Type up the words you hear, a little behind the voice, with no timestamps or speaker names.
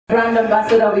Brand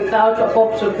ambassador without a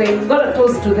pop champagne. We've got a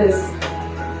toast to this.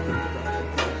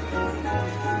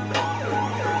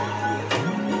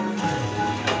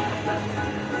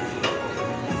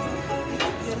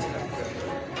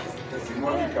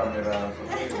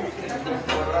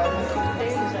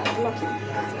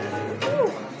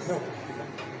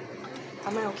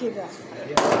 Am I okay there?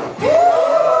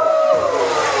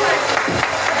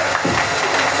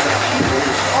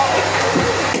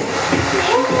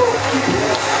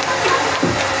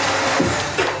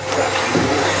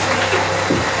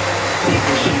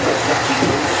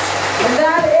 And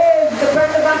that is the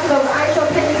brand ambassador of ITEL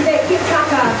Kenya today,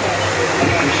 KAKA.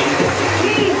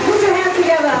 Please put your hands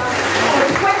together for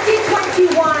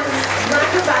 2021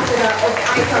 brand ambassador of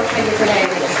ITEL Kenya today.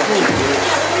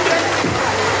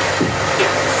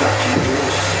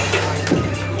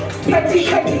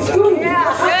 2022.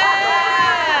 Yeah.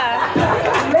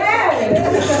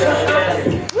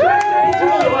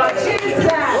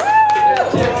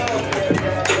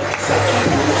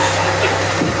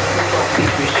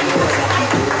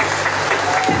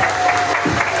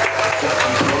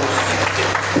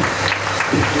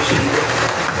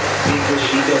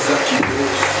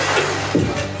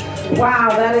 Wow,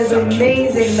 that is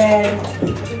amazing, man.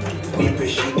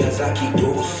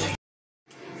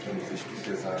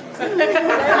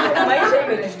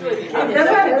 I've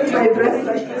never had my dress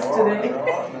like this today.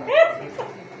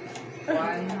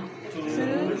 1,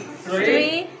 2,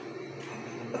 3.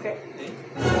 Okay.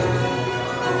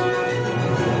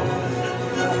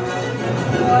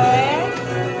 4.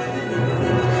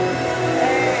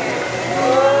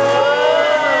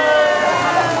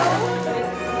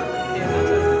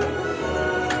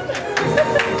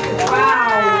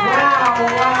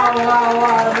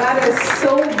 Wow, that is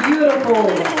so beautiful.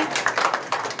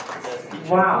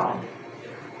 Wow.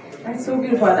 That's so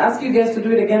beautiful. I'd ask you guys to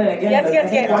do it again and again.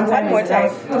 Yes. One more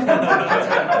time.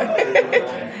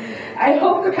 I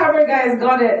hope the camera guys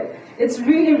got it. It's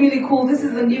really, really cool. This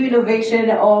is the new innovation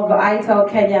of ITEL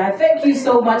Kenya. Thank you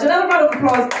so much. Another round of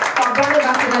applause for our brand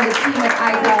ambassador and the team at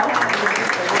ITEL.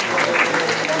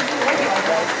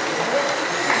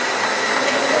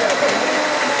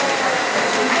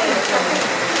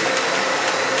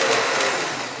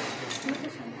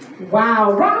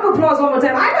 Wow, round of applause one more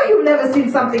time. I know you've never seen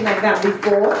something like that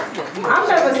before. I've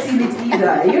never seen it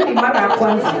either.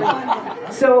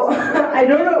 So I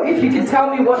don't know if you can tell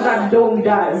me what that dome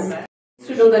does.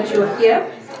 To know that you're here,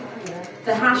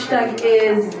 the hashtag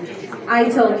is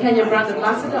ITEL Kenya Brand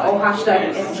Ambassador or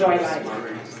hashtag Enjoy Life.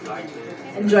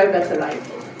 Enjoy better life.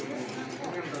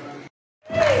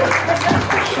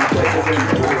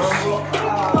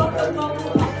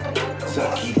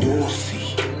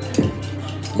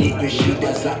 Nipe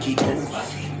shida za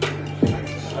kidosi,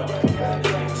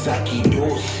 za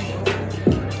kidosi.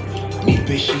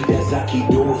 Nipe shida za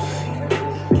kidosi,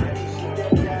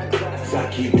 za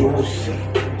kidosi.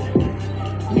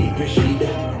 Nipe shida.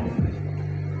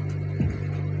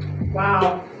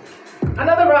 Wow.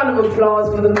 Another round of applause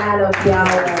for the man of the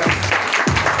hour.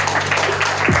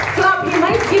 Clap, he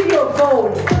might give you a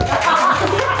phone.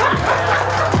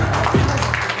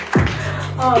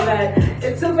 Oh man,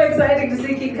 it's super exciting to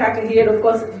see King Kaka here, and of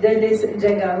course Dennis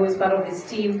Jenga, who is part of his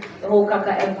team. The whole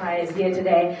Kaka Empire is here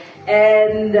today,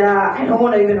 and I don't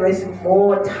want to even waste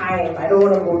more time. I don't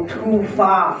want to go too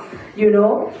far, you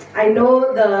know. I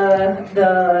know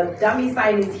the dummy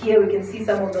sign is here. We can see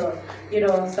some of the,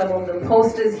 some of the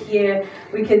posters here.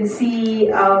 We can see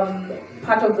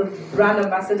part of the brand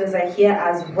ambassadors are here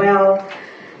as well.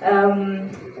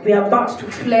 We are about to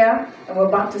flare, and we're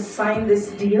about to sign this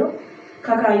deal.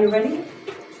 Kaka, are you ready?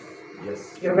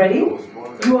 Yes. You're ready?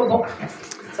 You are born.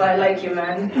 So I like you,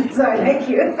 man. So I like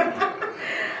you.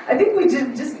 I think we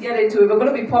just get into it. We're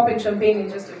going to be popping champagne in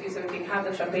just a few, so we can have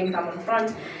the champagne come in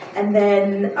front. And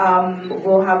then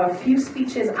we'll have a few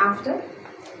speeches after.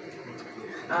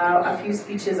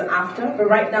 But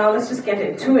right now, let's just get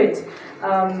into it.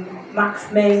 Max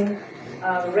Meng,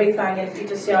 Ray Fang, and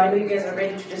Peter Xiao, I know you guys are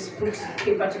ready to just put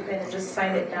paper to pen and just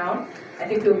sign it down. I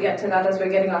think we'll get to that as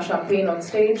we're getting our champagne on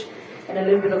stage and a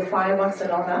little bit of fireworks and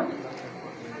all that.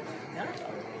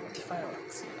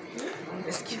 Fireworks.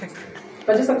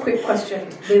 But just a quick question.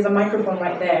 There's a microphone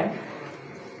right there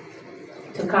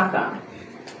to Kaka.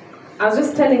 I was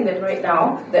just telling them right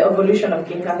now the evolution of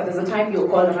King Kaka. There's a time you were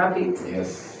called Rabbit,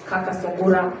 Yes. Kaka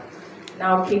Songura,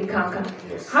 now King Kaka.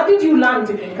 Yes. How did you learn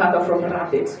to King Kaka from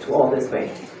Rabbit to all this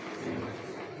way?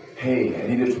 Hey, I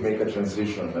needed to make a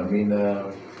transition. I mean,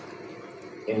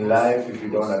 in life, if you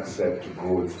don't accept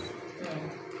growth,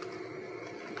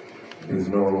 there's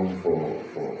no room for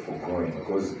growing.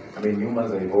 Because, I mean,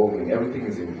 humans are evolving. Everything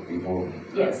is evolving.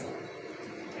 Yes.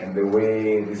 And the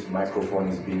way this microphone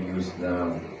is being used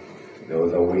now, there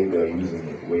was a way they were using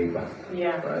it way back.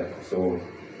 Yeah. Right? So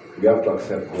we have to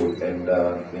accept God. And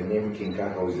the name King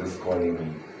Kaka was just calling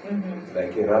me.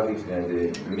 Like a rabbit,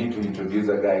 you need to introduce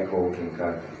a guy called King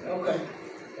Kaka. Okay.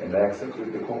 And I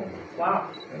accepted the call. Wow.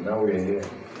 And now we're here.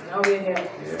 Now we're here.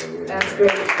 Yeah, That's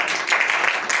great.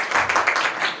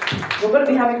 We're going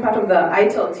to be having part of the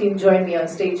ITEL team join me on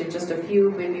stage in just a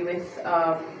few, maybe with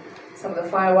some of the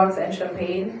fireworks and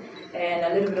champagne and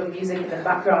a little bit of music in the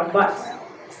background. But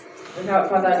without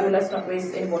further ado, let's not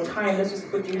waste any more time. Let's just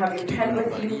put you have your pen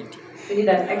with you. We need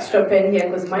an extra pen here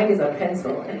because mine is a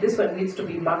pencil and this one needs to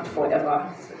be marked forever.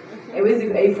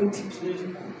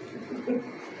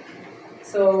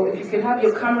 So if you can have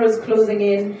your cameras closing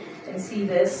in and see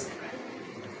this.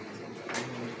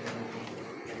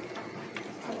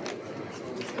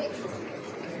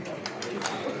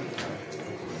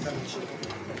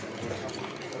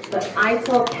 The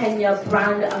ITEL Kenya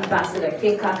brand ambassador,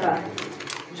 KAKA,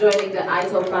 joining the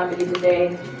ITEL family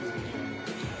today.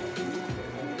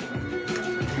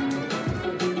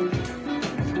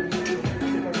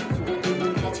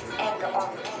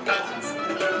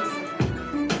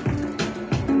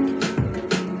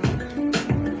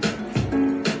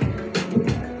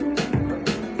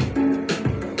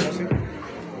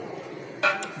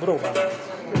 Bro,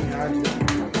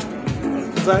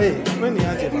 Zahir, when you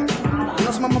have it, you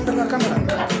must remember the camera.